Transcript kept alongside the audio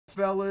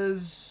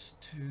fellas.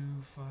 2,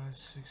 5,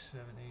 6,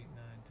 7, 8, 9,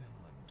 10,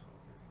 11, 12,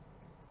 13,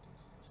 14,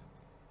 15, 16,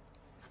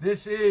 17.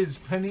 This is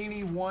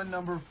Panini 1,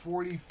 number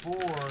 44.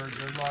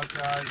 Good luck,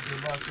 guys.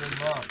 Good luck,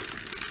 good luck.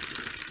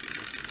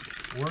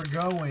 We're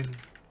going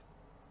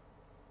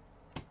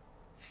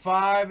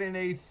 5 and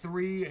a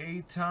 3,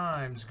 8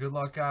 times. Good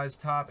luck, guys.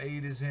 Top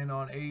 8 is in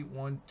on 8.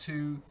 1,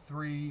 2,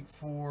 3,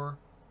 4,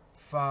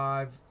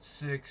 5,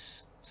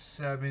 6,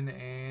 7,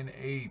 and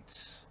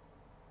 8.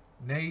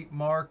 Nate,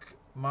 Mark,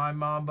 My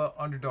Mamba,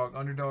 Underdog,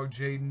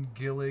 Jaden,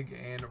 Gillig,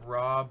 and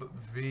Rob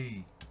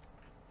V.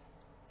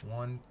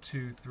 1,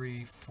 2,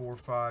 3, 4,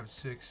 5,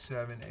 6,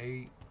 7,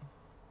 8.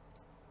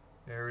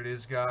 There it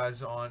is,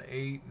 guys, on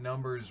 8.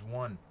 Numbers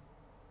 1,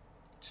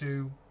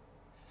 2,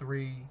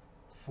 3,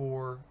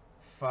 4,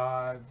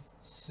 5,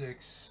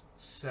 6,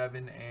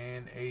 7,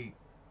 and 8.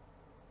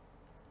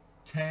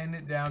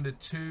 10 down to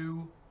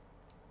 2.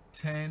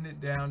 10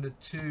 down to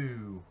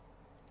 2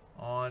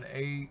 on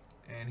 8.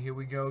 And here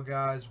we go,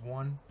 guys.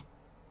 1,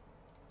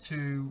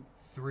 2,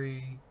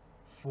 3,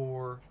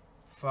 4,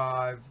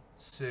 5,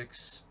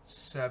 6,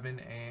 7,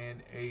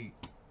 and 8.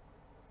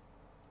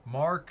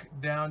 Mark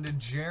down to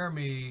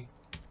Jeremy.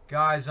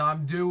 Guys,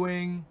 I'm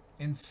doing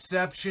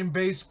Inception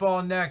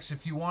Baseball next.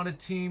 If you want a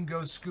team,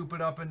 go scoop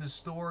it up in the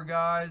store,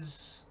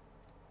 guys,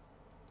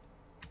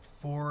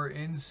 for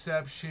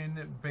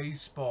Inception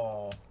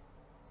Baseball.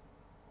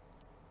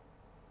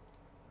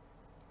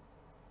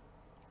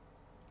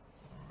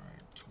 All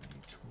right,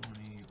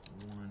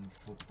 2021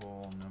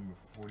 football number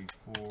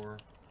 44.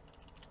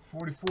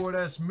 44,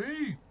 that's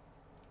me.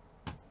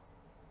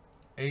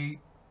 8,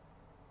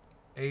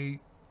 8,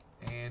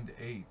 and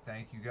 8.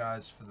 Thank you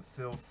guys for the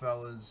fill,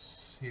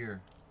 fellas.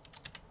 Here.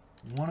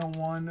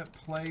 101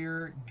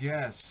 player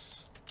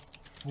guess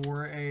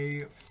for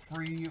a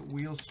free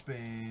wheel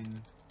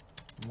spin.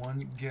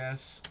 One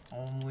guess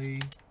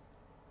only.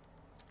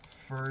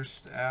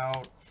 First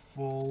out,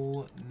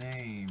 full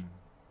name.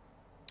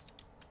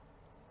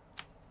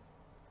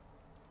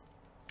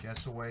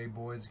 Guess away,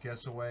 boys.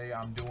 Guess away.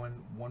 I'm doing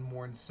one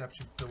more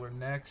Inception filler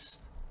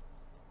next.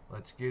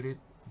 Let's get it.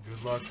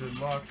 Good luck, good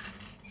luck.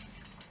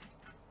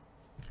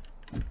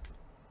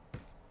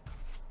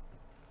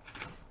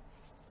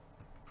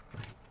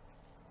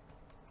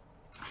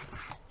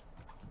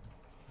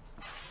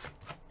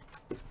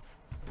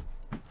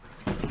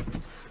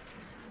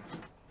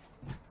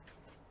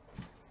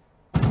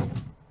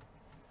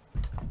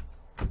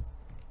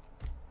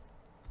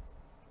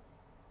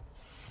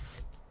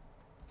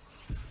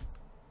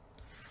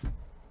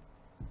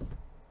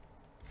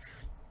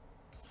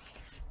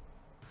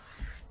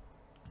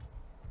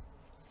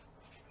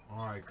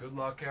 All right, good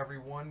luck,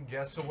 everyone.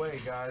 Guess away,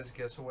 guys.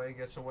 Guess away,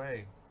 guess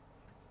away.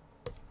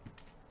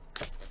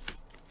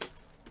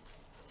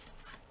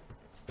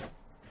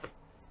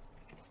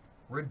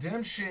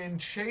 Redemption,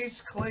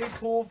 Chase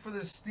Claypool for the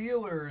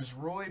Steelers.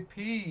 Roy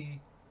P.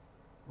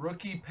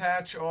 Rookie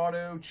patch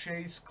auto,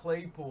 Chase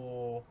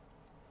Claypool.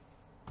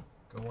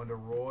 Going to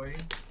Roy.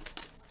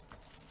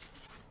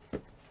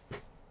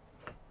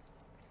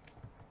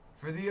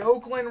 For the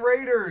Oakland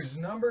Raiders,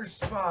 number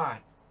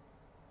spot.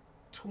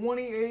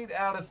 28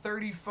 out of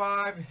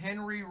 35,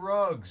 Henry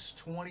Ruggs.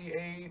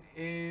 28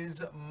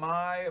 is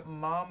My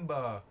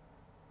Mamba.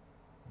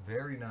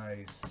 Very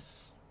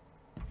nice.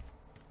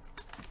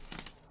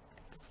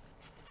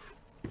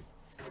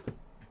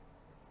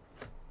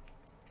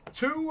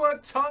 Tua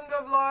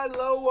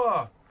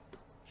Tagovailoa.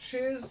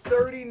 Chiz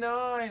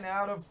 39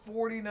 out of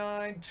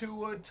 49,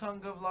 Tua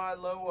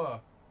Tagovailoa.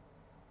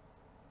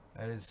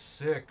 That is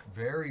sick.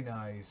 Very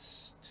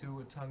nice.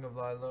 Tua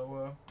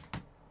Tagovailoa.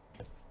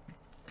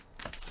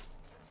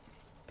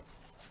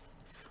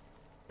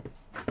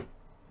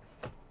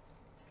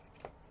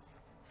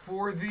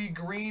 For the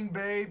Green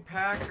Bay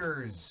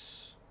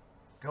Packers,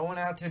 going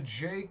out to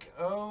Jake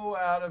O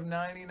out of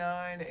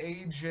 99,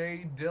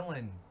 A.J.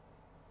 Dillon.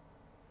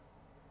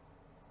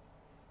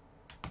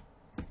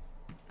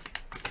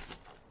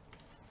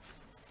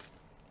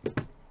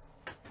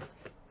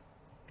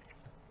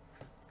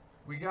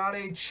 We got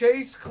a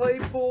Chase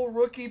Claypool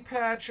rookie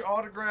patch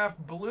autograph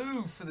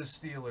blue for the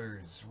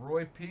Steelers,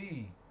 Roy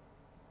P.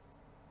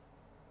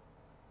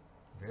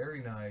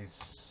 Very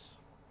nice.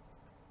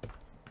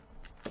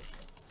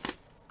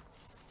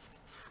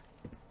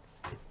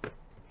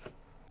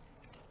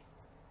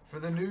 For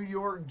the New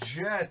York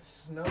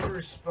Jets,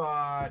 number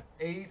spot,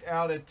 8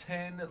 out of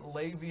 10,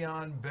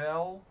 Le'Veon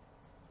Bell.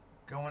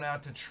 Going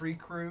out to Tree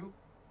Crew.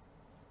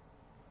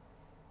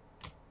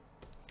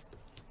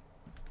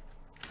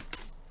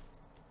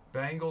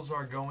 Bengals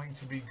are going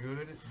to be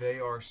good. They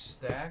are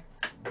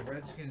stacked. The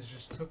Redskins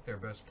just took their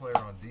best player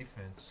on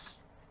defense.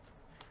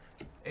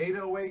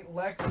 808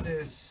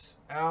 Lexus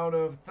out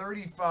of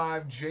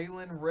 35,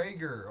 Jalen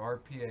Reagor,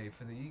 RPA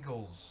for the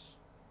Eagles.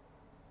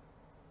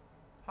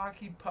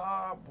 Hockey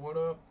Pop, what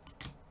up?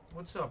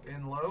 What's up,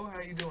 In Low? How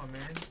you doing,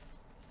 man?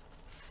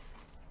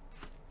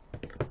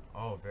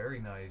 Oh, very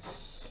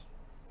nice.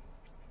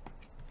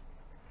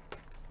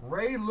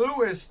 Ray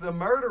Lewis, the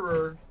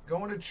murderer,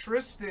 going to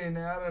Tristan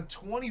out of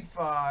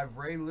 25.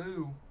 Ray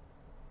Lou.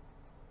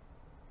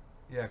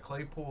 Yeah,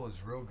 Claypool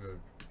is real good.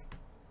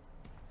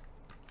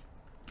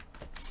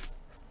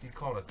 He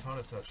caught a ton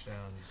of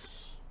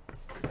touchdowns.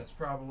 That's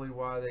probably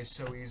why they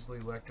so easily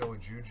let go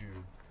of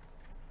Juju.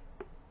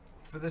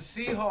 For the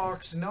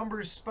Seahawks,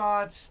 number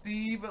spot,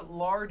 Steve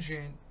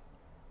Largent.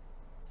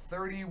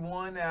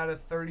 31 out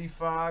of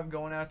 35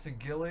 going out to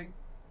Gillig.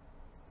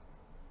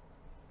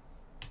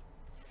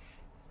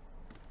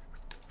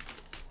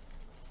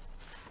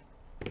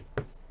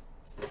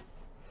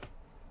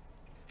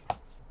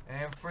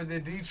 And for the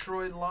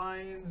Detroit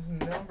Lions,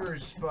 number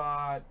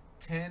spot,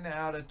 10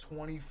 out of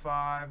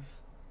 25,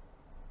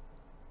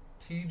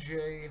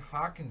 TJ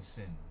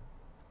Hawkinson.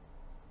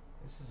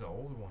 This is an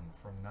old one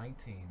from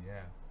 19,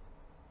 yeah.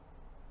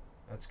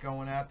 That's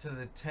going out to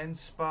the 10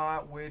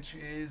 spot, which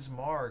is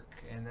Mark,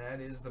 and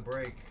that is the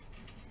break.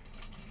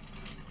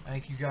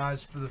 Thank you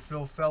guys for the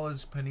Phil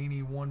Fellas.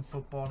 Panini 1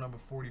 football number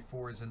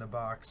 44 is in the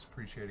box.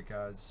 Appreciate it,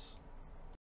 guys.